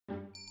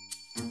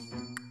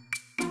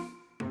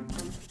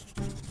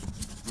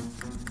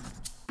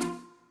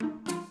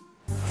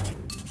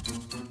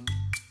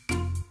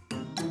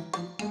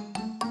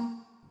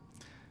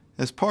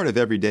As part of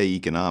everyday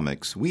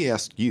economics, we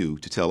asked you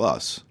to tell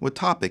us what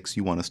topics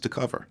you want us to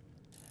cover.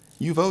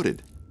 You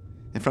voted.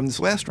 And from this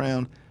last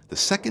round, the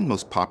second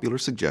most popular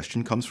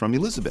suggestion comes from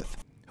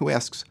Elizabeth, who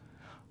asks,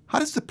 how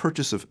does the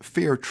purchase of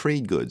fair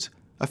trade goods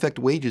affect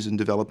wages in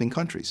developing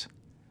countries?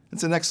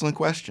 It's an excellent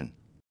question.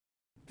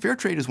 Fair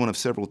trade is one of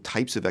several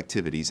types of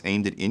activities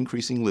aimed at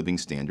increasing living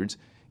standards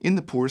in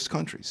the poorest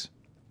countries.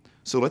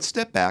 So let's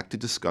step back to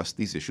discuss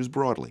these issues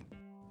broadly.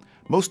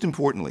 Most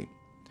importantly,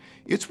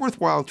 it's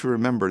worthwhile to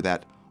remember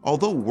that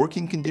although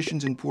working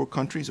conditions in poor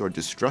countries are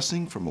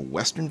distressing from a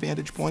Western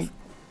vantage point,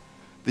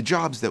 the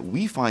jobs that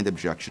we find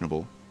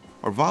objectionable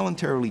are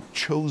voluntarily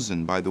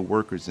chosen by the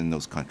workers in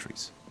those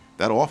countries.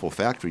 That awful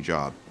factory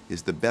job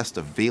is the best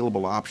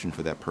available option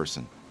for that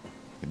person.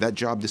 If that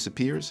job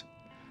disappears,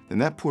 then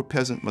that poor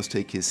peasant must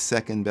take his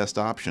second best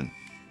option,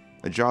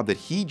 a job that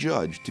he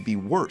judged to be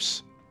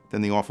worse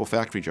than the awful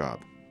factory job.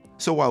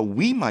 So while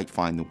we might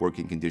find the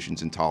working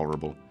conditions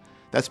intolerable,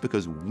 that's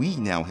because we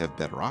now have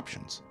better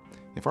options.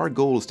 If our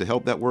goal is to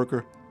help that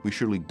worker, we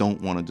surely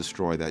don't want to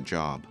destroy that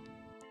job.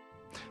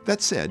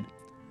 That said,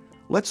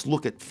 let's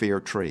look at fair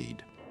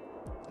trade.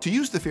 To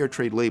use the fair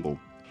trade label,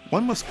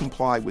 one must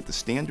comply with the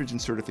standards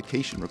and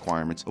certification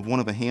requirements of one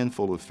of a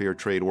handful of fair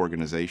trade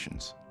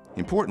organizations.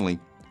 Importantly,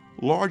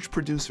 large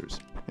producers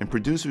and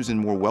producers in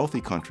more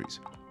wealthy countries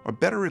are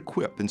better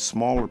equipped than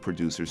smaller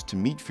producers to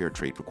meet fair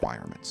trade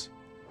requirements.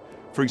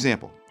 For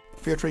example,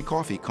 fair trade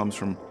coffee comes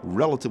from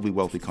relatively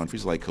wealthy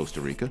countries like Costa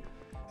Rica,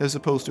 as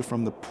opposed to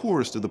from the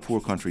poorest of the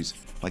poor countries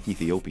like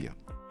Ethiopia.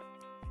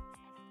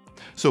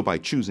 So by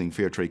choosing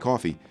fair trade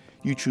coffee,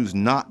 you choose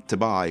not to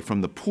buy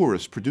from the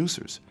poorest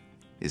producers.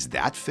 Is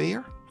that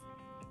fair?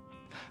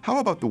 How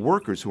about the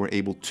workers who are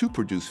able to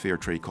produce fair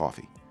trade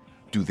coffee?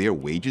 Do their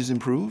wages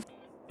improve?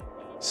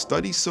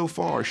 Studies so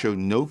far show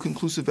no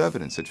conclusive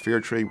evidence that fair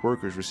trade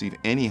workers receive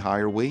any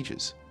higher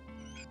wages.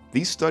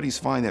 These studies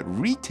find that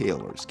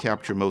retailers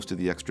capture most of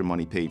the extra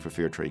money paid for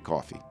fair trade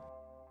coffee.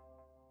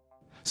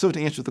 So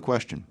to answer the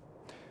question,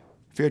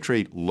 fair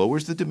trade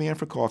lowers the demand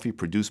for coffee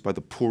produced by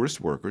the poorest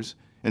workers,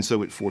 and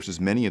so it forces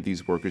many of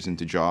these workers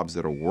into jobs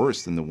that are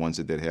worse than the ones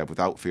that they'd have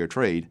without fair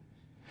trade.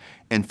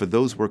 And for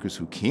those workers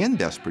who can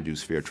best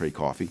produce fair trade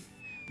coffee,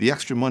 the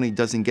extra money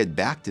doesn't get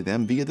back to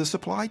them via the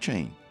supply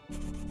chain.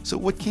 So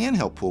what can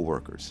help poor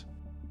workers?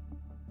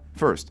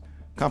 First,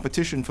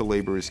 competition for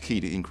labor is key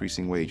to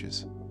increasing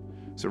wages.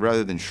 So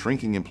rather than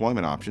shrinking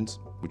employment options,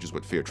 which is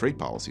what fair trade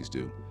policies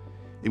do,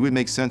 it would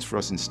make sense for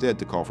us instead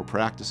to call for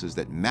practices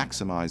that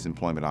maximize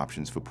employment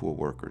options for poor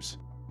workers.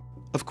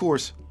 Of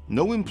course,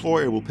 no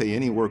employer will pay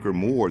any worker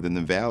more than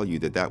the value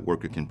that that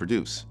worker can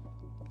produce.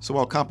 So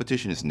while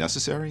competition is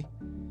necessary,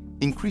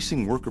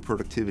 increasing worker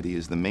productivity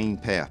is the main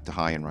path to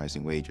high and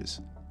rising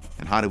wages.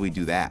 And how do we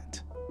do that?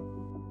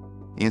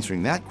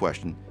 Answering that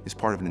question is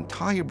part of an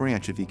entire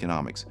branch of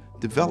economics,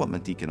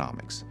 development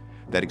economics,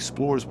 that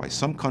explores why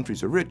some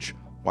countries are rich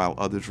while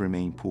others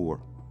remain poor.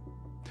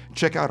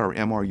 Check out our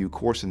MRU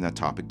course in that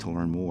topic to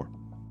learn more.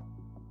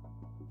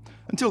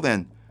 Until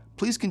then,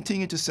 please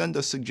continue to send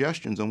us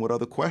suggestions on what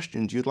other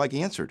questions you'd like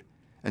answered,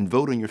 and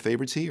vote on your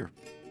favorites here.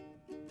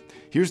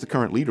 Here's the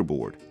current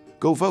leaderboard.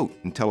 Go vote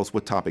and tell us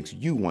what topics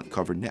you want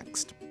covered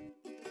next.